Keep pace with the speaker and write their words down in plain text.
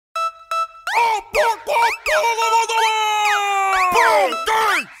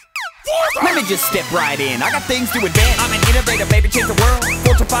Let me just step right in, I got things to advance. I'm an innovator, baby, change the world.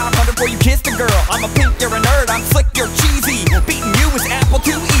 Fortune 500 before you kissed a girl. I'm a pimp, you're a nerd, I'm slick, you're cheesy. Beating you is apple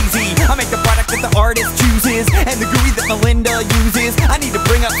too easy. I make the product that the artist chooses, and the GUI that Melinda uses. I need to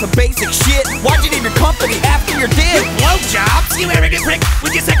bring up some basic shit. Why'd you name your company after your dick? Blowjobs, you arrogant prick.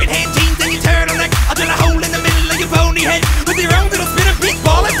 With your second-hand jeans and your turtleneck, I'll drill a hole in the middle of your bony head with your own little spinner big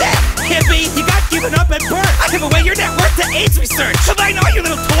ball of death. Hippie, you got given up at birth. I give away your net worth to AIDS research. Should I know your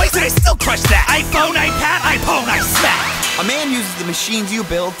little toys and I still crush that? iPhone, iPad, iPhone, I smack. A man uses the machines you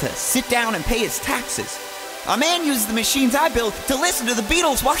build to sit down and pay his taxes. A man uses the machines I build to listen to the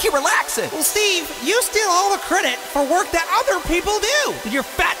Beatles while he relaxes. Well, Steve, you steal all the credit for work that other people do. Did your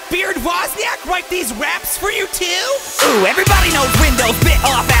fat beard Wozniak write these raps for you too? Ooh, everybody knows Windows bit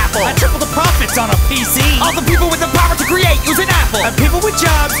off Apple. I triple the profits on a PC. All the people with the power to create use an Apple. And people with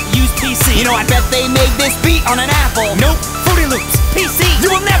jobs use PC. You know, I bet they made this beat on an Apple. Nope, Fruity Loops, PC. You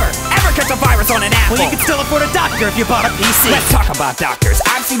will never, ever catch a virus on an Apple. Well, you can still afford a doctor if you bought a PC. Let's talk about doctors.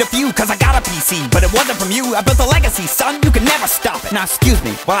 I've seen a few cause I got a PC, but it wasn't from you. I built a legacy, son. You can never stop it. Now excuse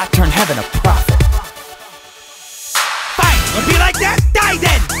me while I turn heaven a profit. Fine, wanna be like that? Die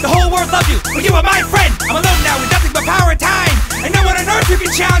then! The whole world loves you, but you are my friend. I'm alone now with nothing but power and time, and no one on earth who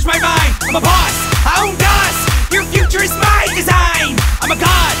can challenge my mind. I'm a boss, I own DOS. Your future is my design. I'm a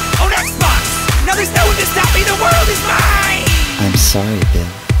god, own Xbox. Now there's no one to stop me, the world is mine. I'm sorry, Bill.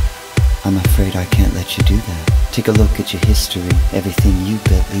 I'm afraid I can't let you do that. Take a look at your history. Everything you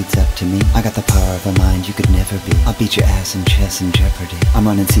built leads up to me. I got the power of a mind you could never be. I'll beat your ass in chess and Jeopardy. I'm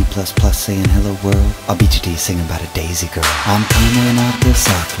running C++ saying hello world. I'll beat your D singing about a daisy girl. I'm coming out the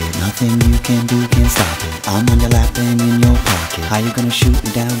socket. Nothing you can do can stop it. I'm on your lap and in your pocket. How you gonna shoot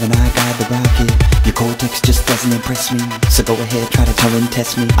me down when I got the rocket? Your cortex just doesn't impress me. So go ahead, try to Turing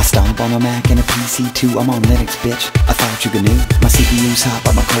test me. I stomp on a Mac and a PC too. I'm on Linux, bitch. I thought you knew. My CPU's hot,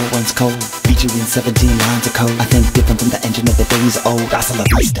 but my core runs cold. Beat you in 17 lines of code. I think different from the engine of the days old. Hasta la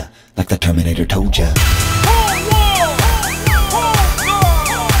vista, like the Terminator told ya.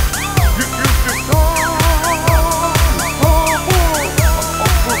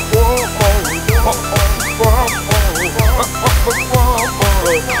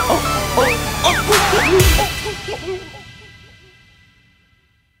 Oh,